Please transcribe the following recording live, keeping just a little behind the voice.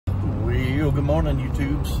Well, good morning,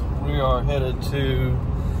 YouTubes. We are headed to,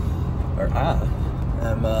 or I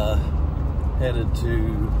am headed to,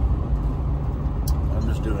 I'm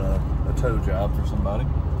just doing a tow job for somebody.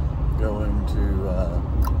 Going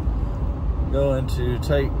to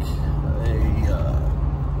take a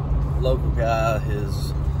local guy,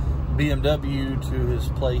 his BMW, to his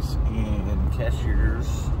place in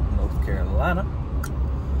Cashiers, North Carolina,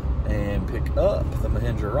 and pick up the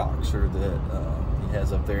Mahindra Roxor that he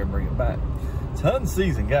has up there and bring it back. It's hunting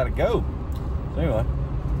season, gotta go. So anyway,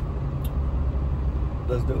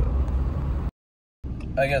 let's do it.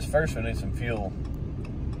 I guess first we need some fuel.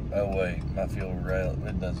 Oh wait, my fuel rail,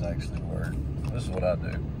 it doesn't actually work. This is what I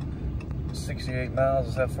do. 68 miles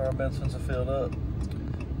is how far I've been since I filled up.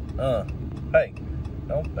 Hey,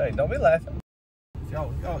 don't be laughing.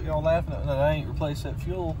 Y'all laughing that I ain't replaced that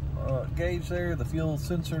fuel gauge there, the fuel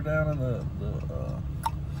sensor down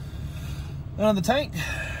in the tank.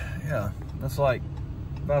 Yeah, that's like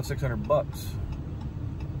about $600.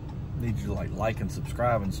 Need you to like and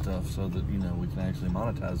subscribe and stuff so that we can actually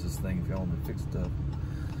monetize this thing if y'all want to fix stuff.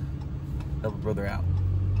 Help a brother out.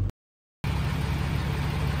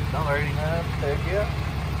 $1.89, heck yeah.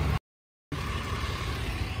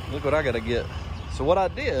 Look what I gotta get. So what I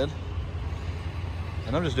did,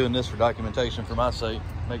 and I'm just doing this for documentation for my sake,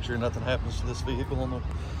 make sure nothing happens to this vehicle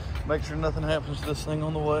make sure nothing happens to this thing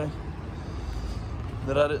on the way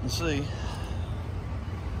that I didn't see.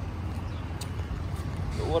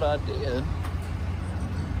 But what I did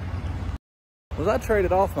was I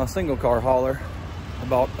traded off my single car hauler. I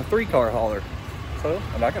bought a 3-car hauler.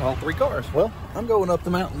 And I can haul 3 cars. Well, I'm going up the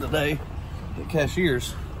mountain today at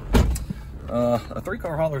Cashiers. A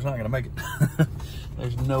 3-car hauler is not gonna make it.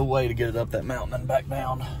 There's no way to get it up that mountain and back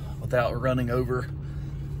down without running over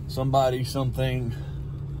somebody, something,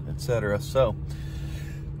 etc. So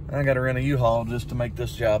I gotta rent a U-Haul just to make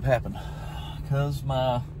this job happen. Because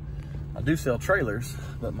I do sell trailers,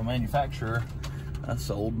 but my manufacturer,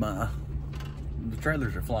 the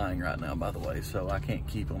trailers are flying right now, by the way, so I can't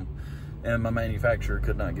keep them. And my manufacturer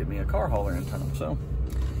could not get me a car hauler in time. So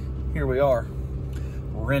here we are,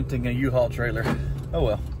 renting a U-Haul trailer. Oh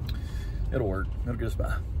well, it'll work. It'll get us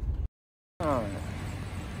by. All right.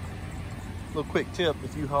 Little quick tip: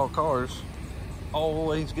 if you haul cars,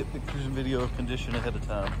 always get pictures and video of condition ahead of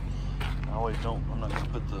time. I always don't. I'm not going to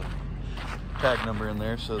put the tag number in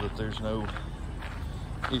there so that there's no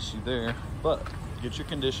issue there. But get your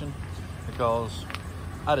condition, because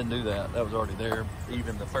I didn't do that. That was already there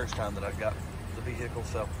even the first time that I got the vehicle.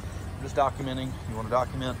 So I'm just documenting. You want to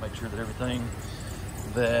document, make sure that everything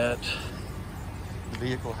that the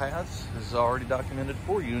vehicle has is already documented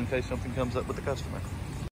for you in case something comes up with the customer.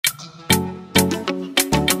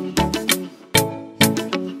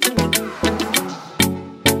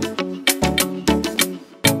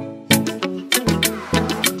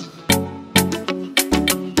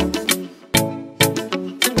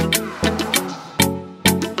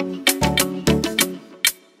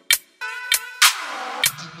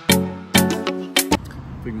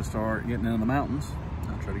 We can start getting into the mountains.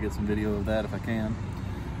 I'll try to get some video of that if I can.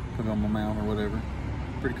 Put it on my mount or whatever.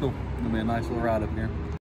 Pretty cool. It'll be a nice little ride up here.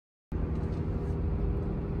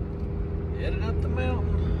 Headed up the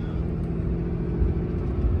mountain.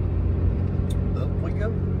 Up we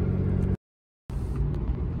go.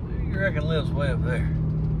 Who you reckon lives way up there?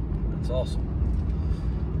 That's awesome.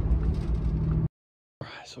 All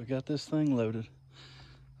right, so we got this thing loaded.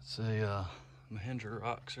 It's a Mahindra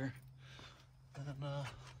Roxor. And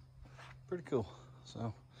pretty cool.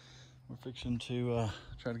 So we're fixing to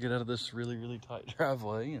try to get out of this really tight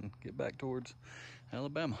driveway and get back towards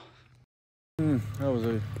Alabama. That was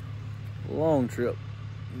a long trip.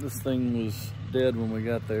 This thing was dead when we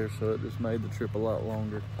got there, so it just made the trip a lot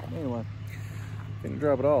longer. Anyway, gonna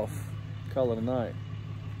drop it off, call it a night.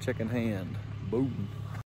 Check in hand. Boom.